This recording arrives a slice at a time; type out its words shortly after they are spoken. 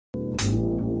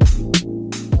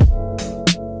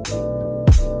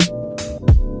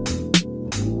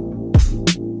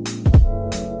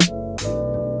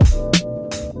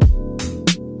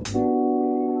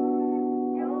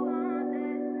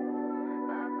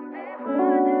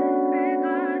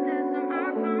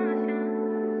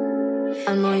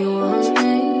I know you want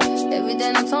me. Every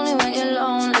day not only when you're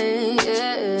lonely.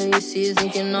 Yeah, you see you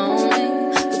think you know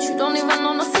me, but you don't even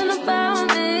know nothing about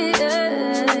me.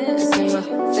 Yeah, see my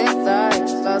thick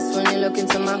thighs, lost when you look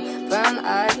into my brown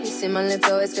eyes. You see my lips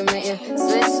always can make you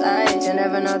switch sides. You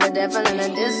never know the devil in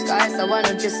a disguise, so why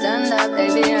don't you stand up,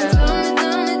 baby? And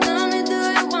tell me, do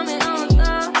you want me on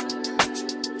top?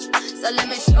 So let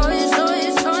me show you.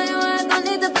 I don't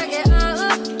need to back it up.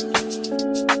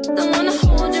 Don't wanna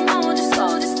hold you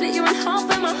slow, just split you in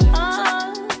half in my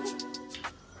heart.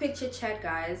 Quick chit chat,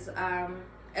 guys.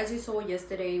 As you saw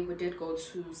yesterday, we did go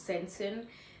to Sandton,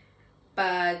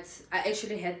 but I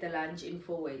actually had the lunch in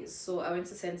 4 ways. So I went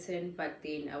to Sandton, but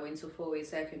then I went to 4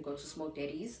 ways so I can go to Smoke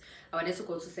Daddy's. I wanted to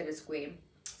go to Center Square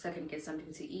so I can get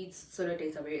something to eat. Solo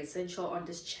dates are very essential on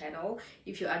this channel.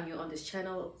 If you are new on this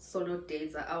channel, solo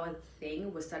dates are our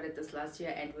thing. We started this last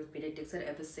year and we've been addicted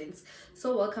ever since.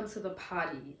 So welcome to the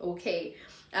party. Okay,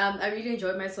 I really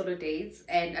enjoy my solo dates,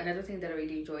 and another thing that I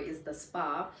really enjoy is the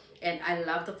spa. And I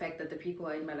love the fact that the people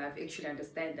in my life actually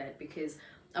understand that, because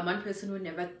I'm one person who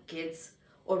never gets,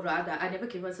 or rather I never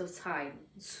give myself time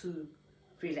to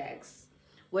relax.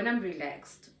 When I'm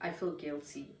relaxed, I feel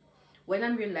guilty. When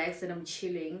I'm relaxed and I'm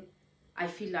chilling, I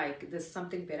feel like there's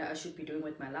something better I should be doing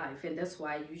with my life. And that's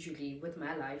why usually with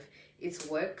my life, it's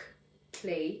work,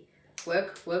 play,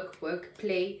 work,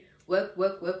 play, work,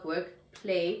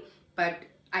 play. But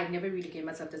I never really give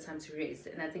myself the time to rest.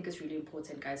 And I think it's really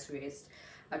important, guys, to rest.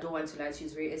 I don't want to lie to you,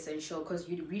 it's very essential, because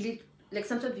you really, like,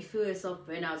 sometimes you feel yourself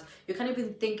burn out. You can't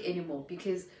even think anymore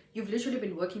because you've literally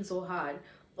been working so hard,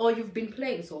 or you've been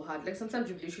playing so hard. Like, sometimes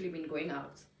you've literally been going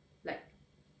out, like,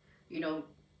 you know,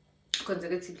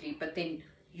 consecutively, but then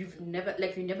you never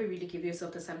really give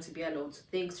yourself the time to be alone, to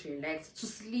think, to relax, to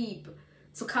sleep,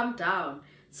 to calm down,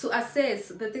 to assess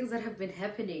the things that have been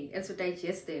happening and to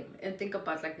digest them and think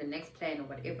about like the next plan or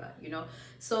whatever, you know.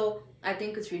 So I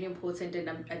think it's really important, and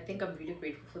I think I'm really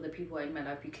grateful for the people in my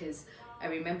life, because I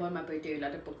remember on my birthday,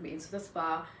 Yolanda booked me into the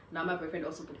spa. Now my boyfriend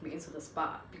also booked me into the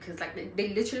spa, because like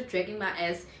they literally dragging my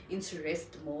ass into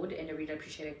rest mode, and I really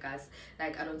appreciate it, guys.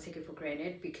 Like, I don't take it for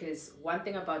granted, because one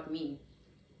thing about me,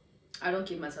 I don't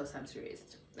give myself time to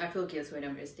rest. I feel guilty when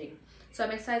I'm resting. So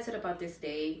I'm excited about this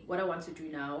day. What I want to do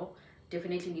now,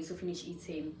 definitely need to finish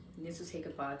eating, need to take a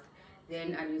bath,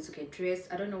 then I need to get dressed.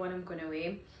 I don't know what I'm gonna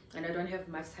wear, and I don't have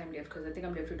much time left, because I think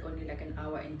I'm left with only like an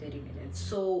hour and 30 minutes.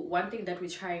 So one thing that we're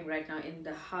trying right now in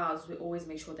the house, we always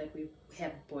make sure that we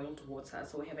have boiled water.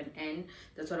 So we have an N.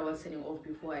 That's what I was turning off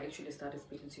before I actually started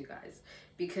speaking to you guys,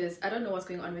 because I don't know what's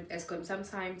going on with Eskom.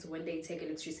 Sometimes when they take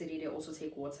electricity, they also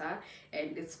take water,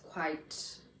 and it's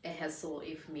quite a hassle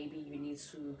if maybe you need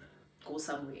to go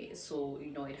somewhere. So, you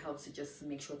know, it helps to just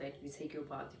make sure that you take your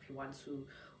bath if you want to,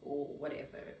 or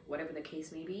whatever the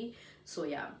case may be. So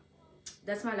yeah,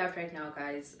 that's my life right now,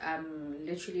 guys. I'm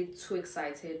literally too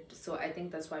excited, so I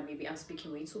think that's why maybe I'm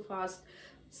speaking way too fast.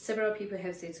 Several people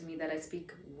have said to me that I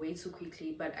speak way too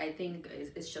quickly, but I think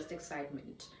it's just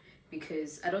excitement,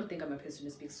 because I don't think I'm a person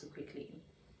who speaks too quickly,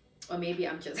 or maybe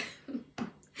I'm just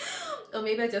or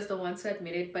maybe I just don't want to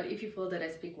admit it. But if you feel that I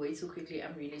speak way too quickly,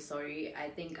 I'm really sorry. I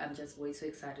think I'm just way too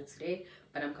excited today,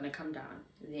 but I'm gonna calm down,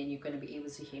 then you're gonna be able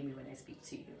to hear me when I speak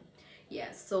to you.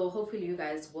 Yeah, so hopefully you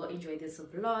guys will enjoy this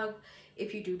vlog.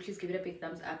 If you do, please give it a big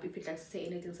thumbs up. If you'd like to say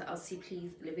anything to Aus'T,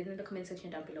 please leave it in the comment section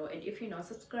down below. And if you're not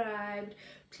subscribed,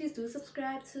 please do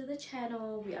subscribe to the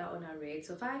channel. We are on our road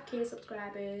to 5K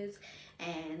subscribers,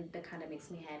 and that kind of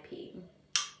makes me happy.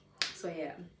 So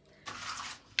yeah.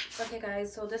 Okay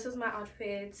guys, so this is my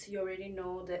outfit. You already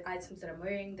know the items that I'm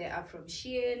wearing. They are from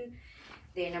Shein.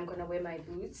 Then I'm gonna wear my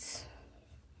boots,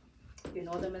 you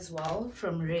know them as well,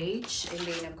 from Rage. And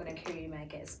then I'm gonna carry my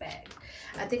gas bag.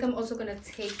 I think I'm also gonna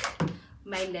take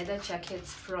my leather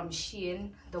jackets from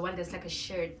Shein, the one that's like a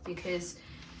shirt, because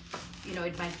you know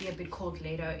it might be a bit cold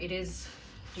later. It is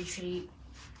literally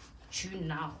June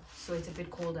now, so it's a bit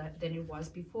colder than it was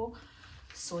before.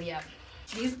 So yeah,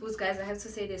 these boots, guys, I have to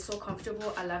say they're so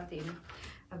comfortable. I love them.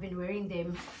 I've been wearing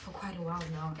them for quite a while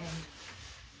now, and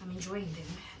I'm enjoying them.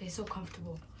 They're so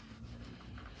comfortable.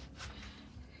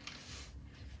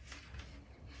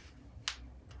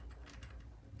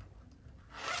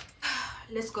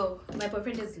 Let's go. My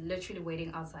boyfriend is literally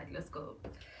waiting outside. Let's go.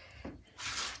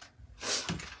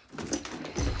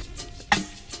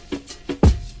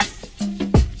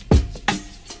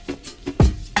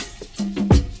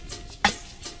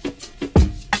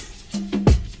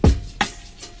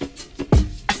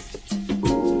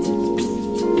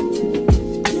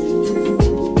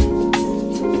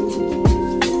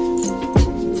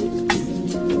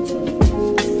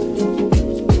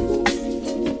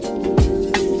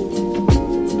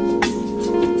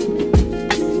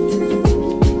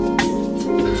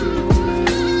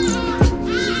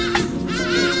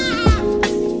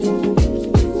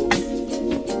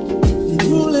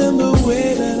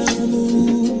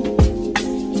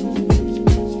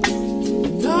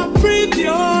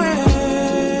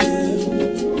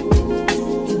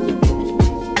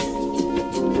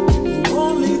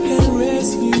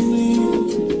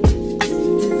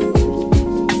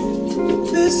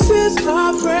 just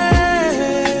my friend.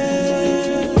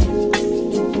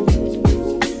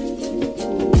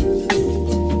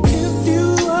 If you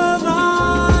were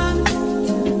mine,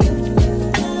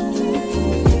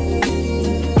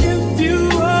 if you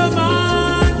were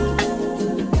mine.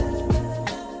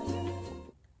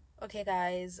 Okay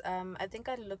guys, I think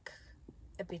I look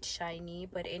a bit shiny,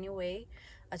 but anyway,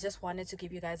 I just wanted to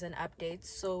give you guys an update.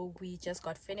 So we just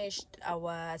got finished.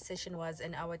 Our session was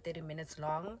an hour 30 minutes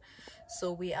long,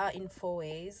 so we are in 4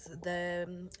 ways.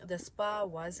 The spa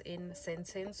was in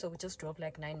Sandton, so we just drove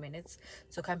like 9 minutes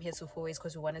to come here to 4 ways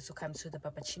because we wanted to come to the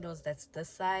Papachinos. That's this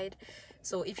side.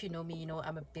 So if you know me, you know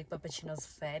I'm a big Papachinos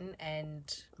fan, and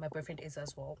my boyfriend is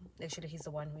as well. Actually, he's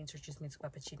the one who introduced me to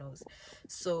Papachinos.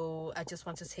 So I just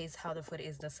want to taste how the food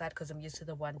is this side because I'm used to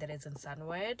the one that is in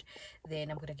Sunward.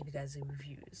 Then I'm gonna give you guys a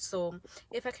review. So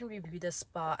if I can review the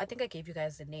spa, I think I gave you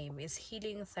guys the name. It's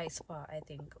Healing Thigh Spa, I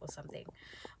think, or something,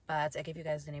 but I gave you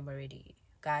guys the name already.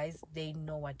 Guys, they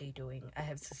know what they're doing. I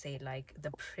have to say, like, the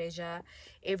pressure,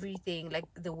 everything, like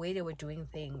the way they were doing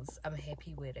things, I'm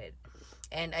happy with it.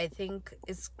 And I think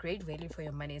it's great value for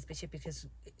your money, especially because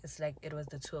it's like it was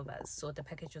the two of us, so the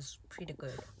package was pretty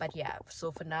good. But yeah,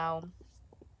 so for now,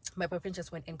 my boyfriend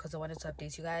just went in because I wanted to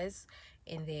update you guys,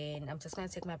 and then I'm just gonna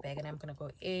take my bag and I'm gonna go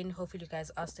in. Hopefully you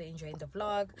guys are still enjoying the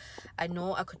vlog. I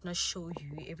know I could not show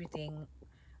you everything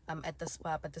at the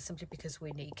spa, but that's simply because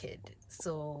we're naked.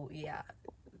 So yeah,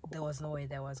 there was no way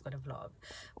that I was gonna vlog.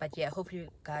 But yeah, hopefully you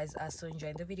guys are still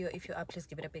enjoying the video. If you are, please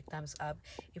give it a big thumbs up.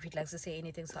 If you'd like to say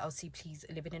anything to Aus'T, please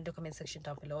leave it in the comment section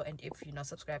down below. And if you're not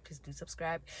subscribed, please do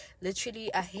subscribe.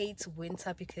 Literally, I hate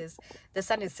winter because the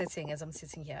sun is setting as I'm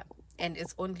sitting here, and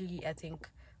it's only, I think,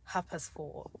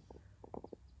 4:30.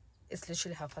 It's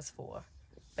literally 4:30.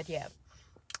 But yeah,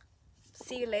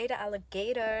 see you later,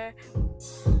 alligator.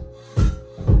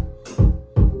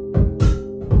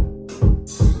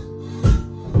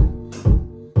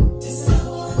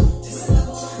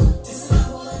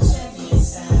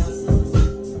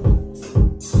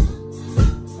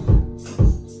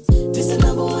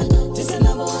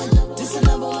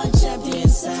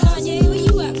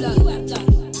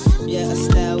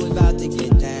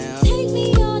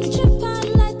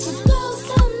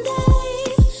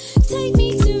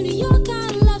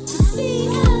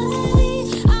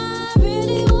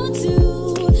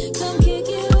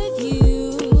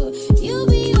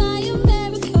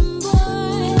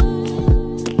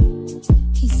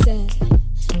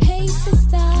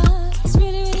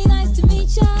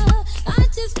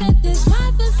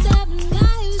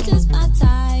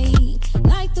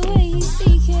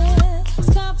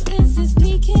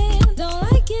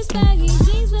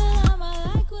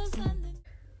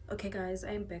 Okay guys,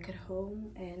 I'm back at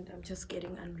home and I'm just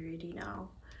getting unready now.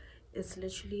 It's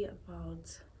literally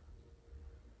about,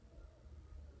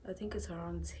 I think it's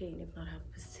around 10, if not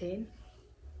 10:30.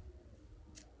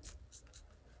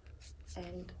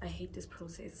 And I hate this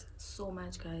process so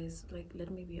much, guys. Like, let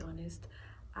me be honest,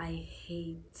 I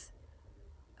hate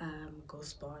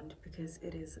ghost bond because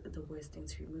it is the worst thing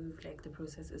to remove. Like, the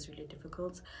process is really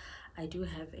difficult. I do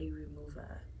have a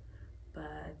remover,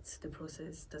 but the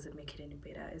process doesn't make it any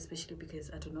better, especially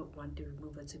because I do not want the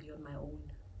remover to be on my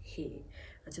own hair.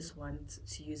 I just want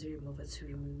to use a remover to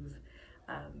remove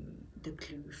the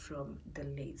glue from the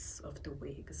lace of the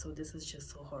wig. So this is just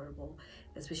so horrible,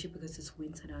 especially because it's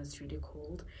winter now, it's really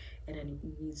cold, and I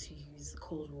need to use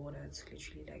cold water to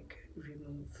literally like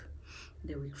remove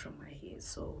the wig from my hair.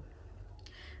 So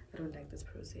I don't like this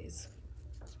process.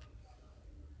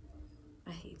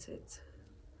 I hate it.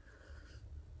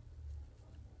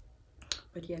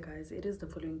 But yeah guys, it is the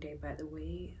following day, by the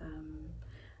way.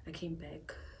 I came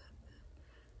back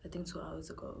I think 2 hours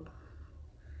ago.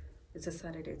 It's a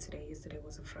Saturday today. Yesterday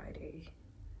was a Friday.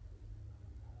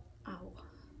 Ow.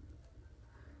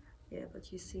 Yeah,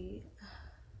 but you see,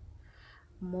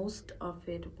 most of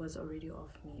it was already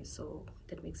off me, so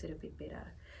that makes it a bit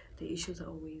better. The issues are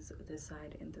always this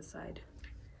side and this side.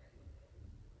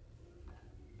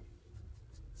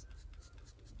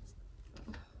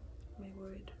 My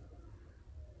word,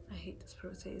 I hate this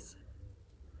process.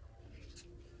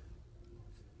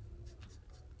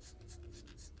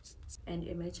 And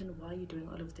imagine while you're doing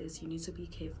all of this, you need to be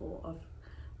careful of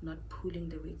not pulling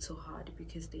the wig so hard,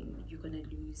 because then you're gonna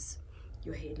lose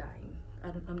your hairline.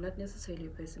 I'm not necessarily a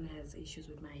person who has issues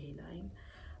with my hairline,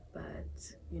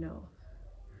 but you know,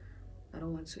 I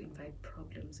don't want to invite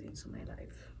problems into my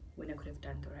life when I could have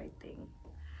done the right thing.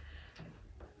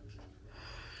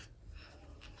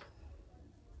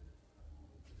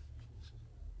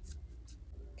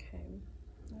 Okay,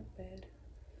 not bad.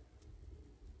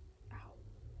 Ow.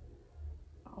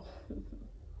 Ow.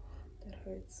 That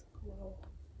hurts. Wow.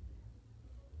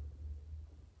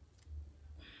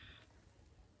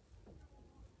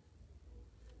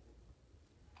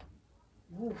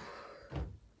 Ooh.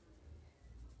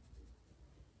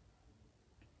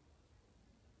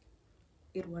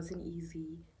 It wasn't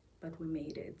easy, but we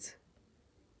made it.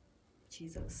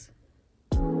 Jesus.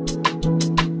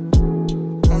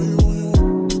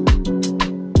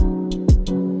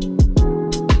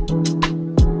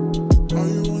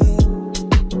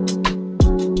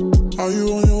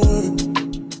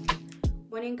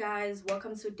 Morning guys,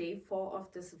 welcome to day 4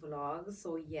 of this vlog.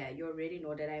 So yeah, you already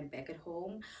know that I'm back at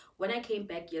home. When I came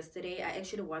back yesterday, I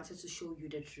actually wanted to show you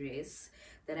the dress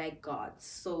that I got.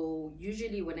 So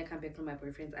usually when I come back from my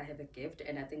boyfriend's, I have a gift,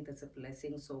 and I think that's a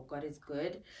blessing, so God is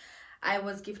good. I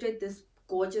was gifted this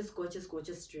gorgeous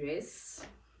dress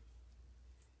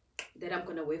that I'm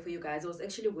gonna wear for you guys. I was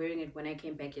actually wearing it when I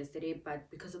came back yesterday, but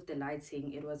because of the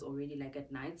lighting, it was already like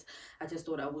at night. I just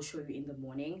thought I will show you in the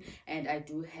morning, and I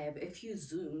do have a few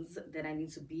Zooms that I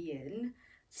need to be in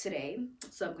today,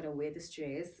 so I'm gonna wear this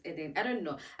dress. And then I don't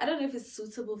know if it's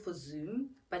suitable for Zoom,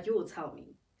 but you will tell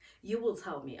me.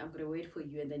 I'm gonna wait for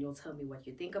you, and then you'll tell me what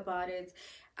you think about it.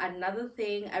 Another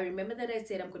thing, I remember that I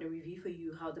said I'm gonna review for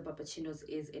you how the Papachinos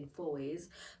is in 4 ways.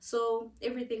 So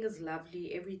everything is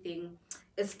lovely, everything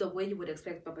is the way you would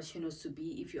expect Papachinos to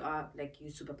be if you are like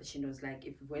used to Papachinos, like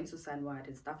if you went to Sanwad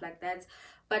and stuff like that.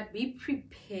 But be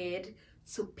prepared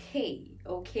to pay,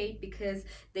 okay? Because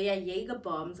their Jaeger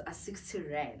bombs are 60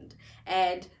 rand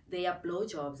and their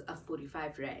blowjobs are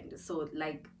 45 rand. So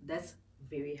like that's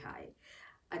very high.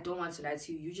 I don't want to lie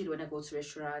to you. Usually when I go to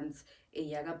restaurants, a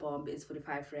Jaeger bomb is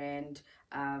 45 rand.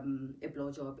 A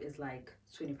blowjob is like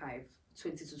 20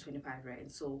 to 25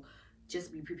 rand. So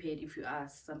just be prepared if you are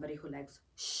somebody who likes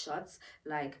shots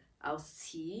like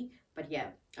Aus'T. But yeah,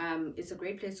 it's a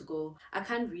great place to go. I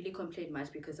can't really complain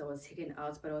much because I was taken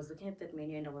out, but I was looking at that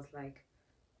menu and I was like,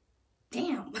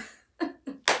 damn.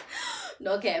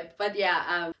 No, okay, but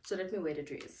yeah, so let me wear the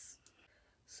dress.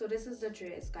 So this is the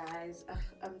dress, guys.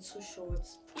 I'm too short.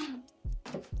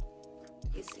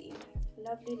 You see,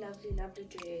 lovely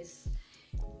dress.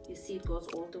 You see it goes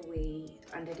all the way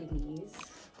under the knees.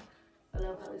 I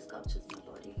love how it sculptures my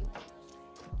body.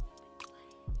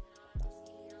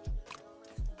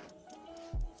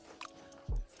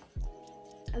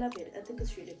 I love it. I think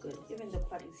it's really good. Even the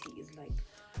quality is like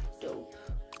dope.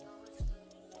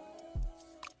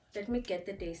 Let me get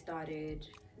the day started.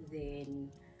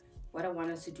 Then what I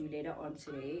want us to do later on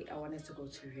today, I want us to go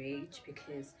to Rage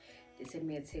because they sent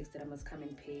me a text that I must come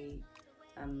and pay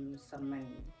some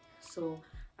money. So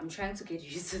I'm trying to get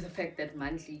used to the fact that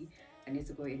monthly I need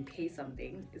to go and pay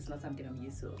something. It's not something I'm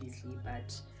used to, obviously,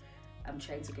 but I'm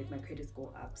trying to get my credit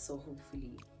score up. So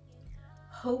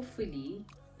hopefully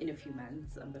in a few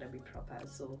months I'm gonna be proper.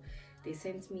 So they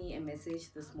sent me a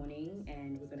message this morning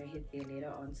and we're gonna hit there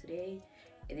later on today,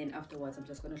 and then afterwards I'm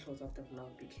just gonna close off the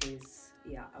vlog because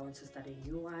yeah, I want to start a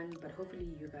new one. But hopefully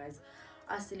you guys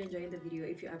are still enjoying the video.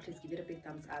 If you are, please give it a big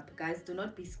thumbs up. Guys, do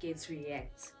not be scared to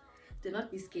react. Do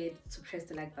not be scared to press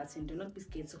the like button. Do not be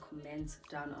scared to comment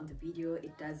down on the video.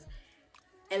 It does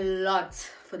a lot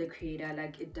for the creator.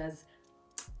 Like, it does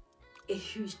a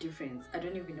huge difference. I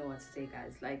don't even know what to say,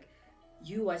 guys. Like,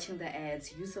 you watching the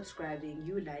ads, you subscribing,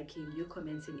 you liking, you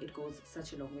commenting, it goes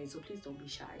such a long way. So please don't be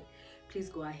shy. Please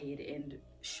go ahead and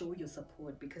show your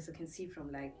support, because I can see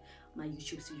from like my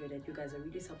YouTube studio that you guys are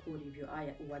really supportive. You are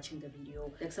watching the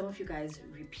video. Like, some of you guys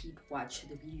repeat watch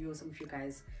the video, some of you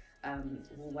guys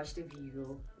will watch the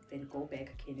video, then go back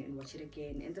again and watch it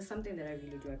again, and that's something that I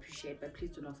really do appreciate. But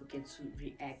please do not forget to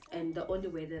react, and the only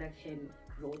way that I can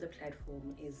grow the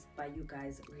platform is by you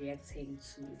guys reacting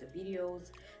to the videos,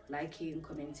 liking,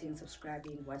 commenting,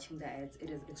 subscribing, watching the ads.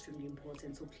 It is extremely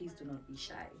important, so please do not be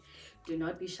shy. Do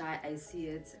not be shy. I see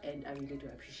it and I really do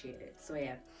appreciate it. So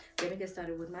yeah, let me get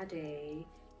started with my day,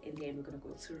 and then we're gonna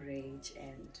go to Rage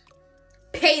and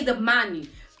pay the money,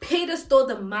 pay the store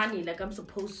the money like I'm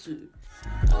supposed to.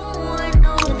 Oh, I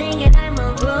know, thinking I'm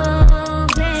a